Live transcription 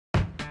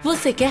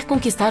Você quer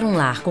conquistar um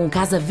lar com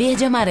casa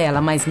verde e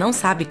amarela, mas não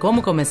sabe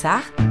como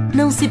começar?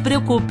 Não se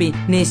preocupe!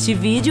 Neste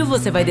vídeo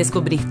você vai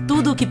descobrir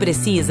tudo o que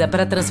precisa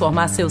para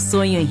transformar seu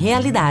sonho em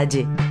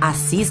realidade.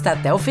 Assista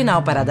até o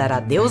final para dar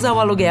adeus ao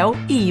aluguel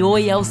e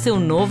oi ao seu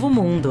novo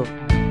mundo.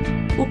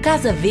 O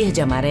Casa Verde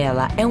e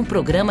Amarela é um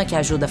programa que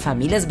ajuda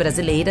famílias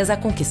brasileiras a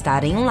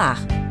conquistarem um lar.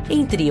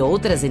 Entre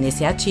outras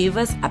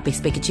iniciativas, a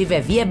perspectiva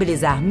é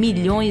viabilizar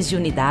milhões de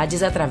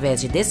unidades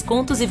através de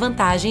descontos e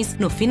vantagens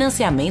no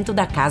financiamento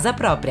da casa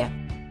própria.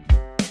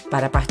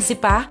 Para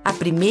participar, a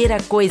primeira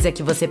coisa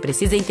que você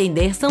precisa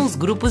entender são os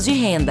grupos de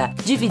renda,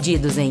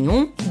 divididos em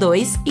 1,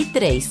 2 e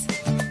 3.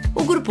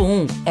 O grupo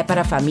 1 é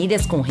para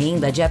famílias com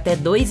renda de até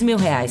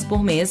R$2.000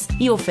 por mês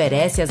e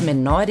oferece as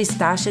menores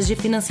taxas de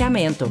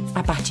financiamento,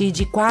 a partir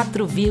de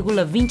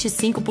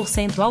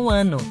 4,25% ao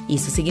ano.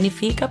 Isso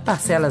significa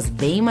parcelas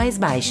bem mais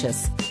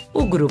baixas.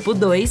 O grupo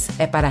 2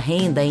 é para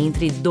renda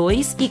entre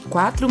R$2.000 e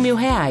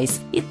R$4.000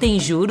 e tem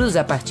juros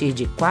a partir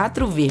de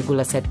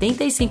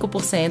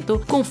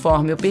 4,75%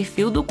 conforme o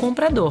perfil do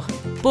comprador.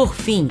 Por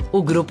fim,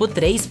 o grupo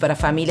 3 para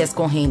famílias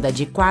com renda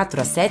de R$4.000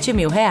 a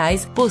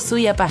R$7.000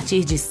 possui a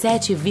partir de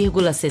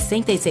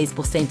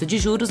 7,66% de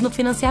juros no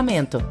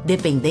financiamento,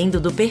 dependendo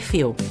do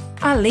perfil.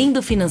 Além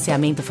do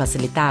financiamento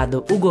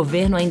facilitado, o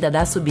governo ainda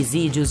dá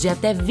subsídios de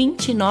até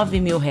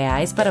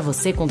R$29.000 para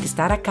você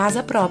conquistar a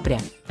casa própria.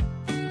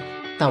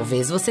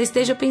 Talvez você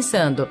esteja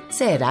pensando,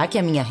 será que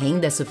a minha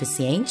renda é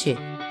suficiente?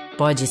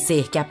 Pode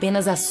ser que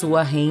apenas a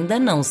sua renda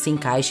não se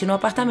encaixe no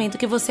apartamento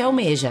que você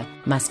almeja,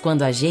 mas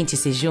quando a gente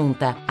se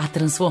junta, a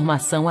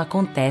transformação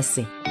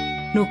acontece.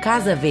 No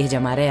Casa Verde e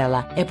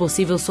Amarela, é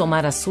possível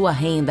somar a sua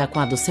renda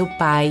com a do seu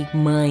pai,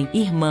 mãe,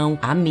 irmão,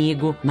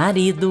 amigo,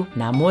 marido,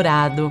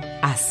 namorado.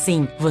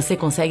 Assim, você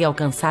consegue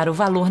alcançar o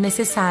valor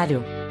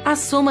necessário. A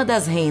soma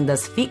das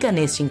rendas fica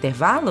neste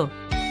intervalo?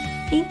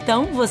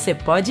 Então você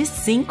pode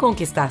sim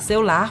conquistar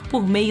seu lar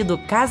por meio do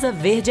Casa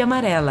Verde e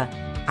Amarela.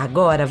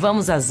 Agora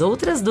vamos às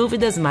outras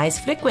dúvidas mais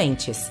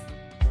frequentes.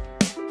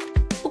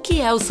 O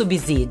que é o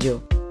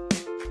subsídio?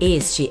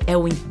 Este é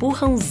o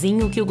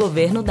empurrãozinho que o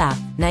governo dá.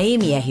 Na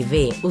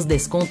MRV, os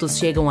descontos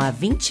chegam a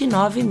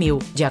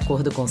R$29.000, de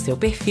acordo com seu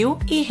perfil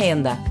e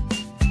renda.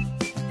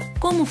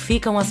 Como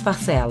ficam as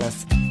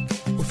parcelas?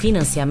 O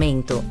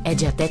financiamento é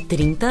de até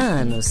 30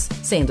 anos,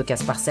 sendo que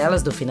as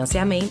parcelas do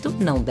financiamento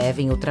não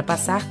devem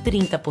ultrapassar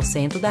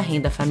 30% da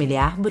renda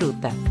familiar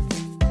bruta.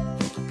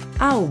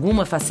 Há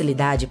alguma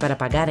facilidade para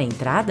pagar a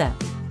entrada?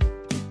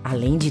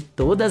 Além de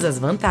todas as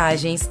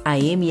vantagens, a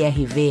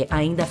MRV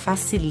ainda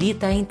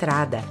facilita a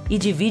entrada e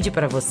divide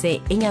para você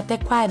em até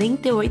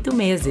 48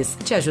 meses,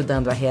 te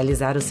ajudando a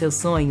realizar o seu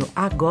sonho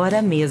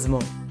agora mesmo.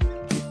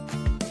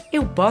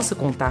 Eu posso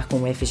contar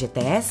com o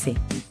FGTS?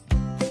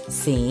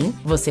 Sim,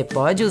 você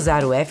pode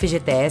usar o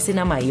FGTS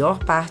na maior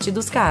parte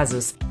dos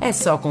casos. É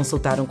só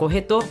consultar um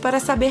corretor para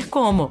saber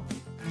como.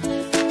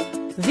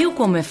 Viu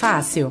como é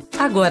fácil?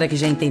 Agora que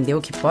já entendeu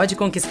que pode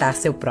conquistar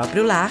seu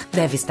próprio lar,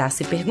 deve estar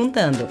se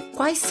perguntando: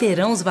 quais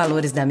serão os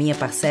valores da minha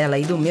parcela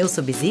e do meu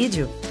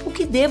subsídio? O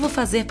que devo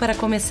fazer para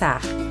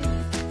começar?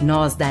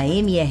 Nós da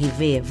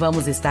MRV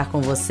vamos estar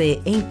com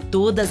você em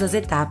todas as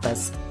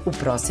etapas. O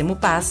próximo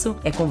passo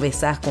é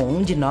conversar com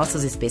um de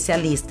nossos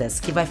especialistas,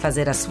 que vai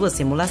fazer a sua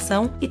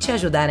simulação e te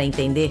ajudar a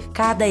entender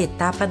cada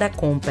etapa da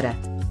compra.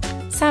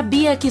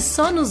 Sabia que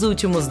só nos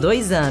últimos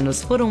 2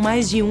 anos foram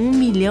mais de 1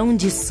 milhão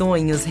de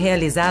sonhos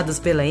realizados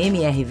pela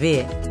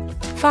MRV?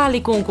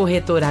 Fale com o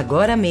corretor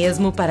agora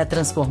mesmo para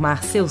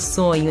transformar seu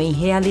sonho em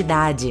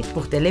realidade,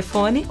 por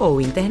telefone ou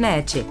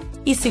internet.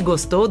 E se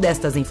gostou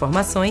destas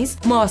informações,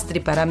 mostre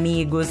para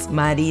amigos,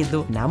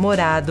 marido,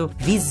 namorado,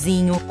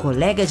 vizinho,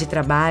 colega de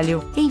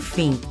trabalho,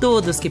 enfim,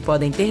 todos que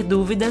podem ter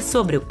dúvidas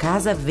sobre o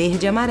Casa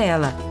Verde e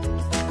Amarela.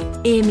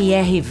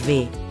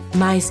 MRV,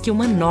 mais que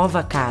uma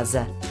nova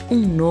casa, um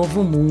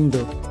novo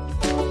mundo.